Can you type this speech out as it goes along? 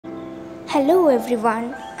Hello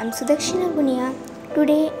everyone, I'm Sudakshina.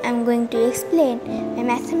 Today I'm going to explain my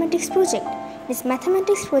mathematics project. This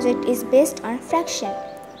mathematics project is based on fraction.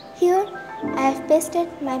 Here I have pasted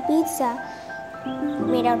my pizza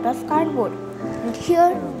made out of cardboard. And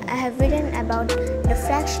here I have written about the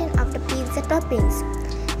fraction of the pizza toppings.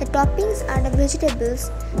 The toppings are the vegetables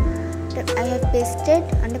that I have pasted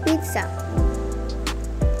on the pizza.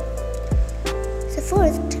 So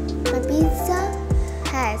first, my pizza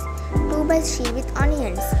has 2/3 with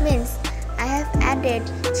onions, means I have added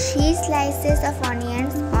 3 slices of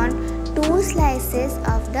onions on 2 slices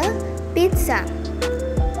of the pizza.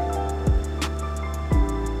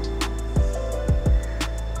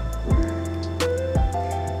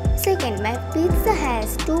 Second, my pizza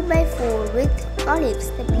has 2/4 with olives.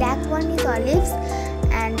 The black one is olives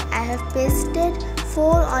and I have pasted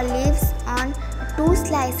 4 olives on 2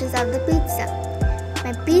 slices of the pizza.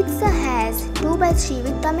 My pizza has 2/3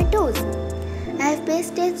 with tomatoes. I have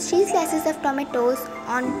pasted 3 slices of tomatoes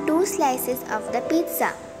on 2 slices of the pizza.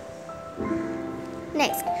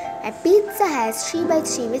 Next, my pizza has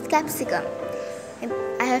 3/3 with capsicum.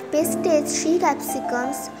 I have pasted 3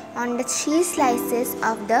 capsicums on the 3 slices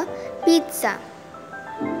of the pizza.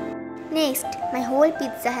 Next, my whole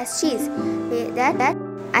pizza has cheese. With that,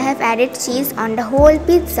 I have added cheese on the whole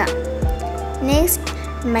pizza. Next,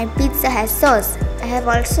 my pizza has sauce. I have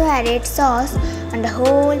also added sauce on the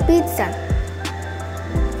whole pizza.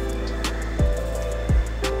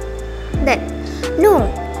 Then, no,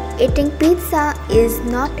 eating pizza is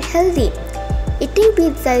not healthy. Eating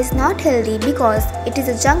pizza is not healthy because it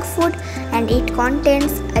is a junk food and it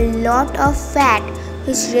contains a lot of fat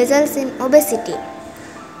which results in obesity.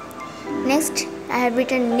 Next, I have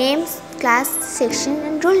written names, class, section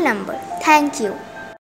and roll number. Thank you.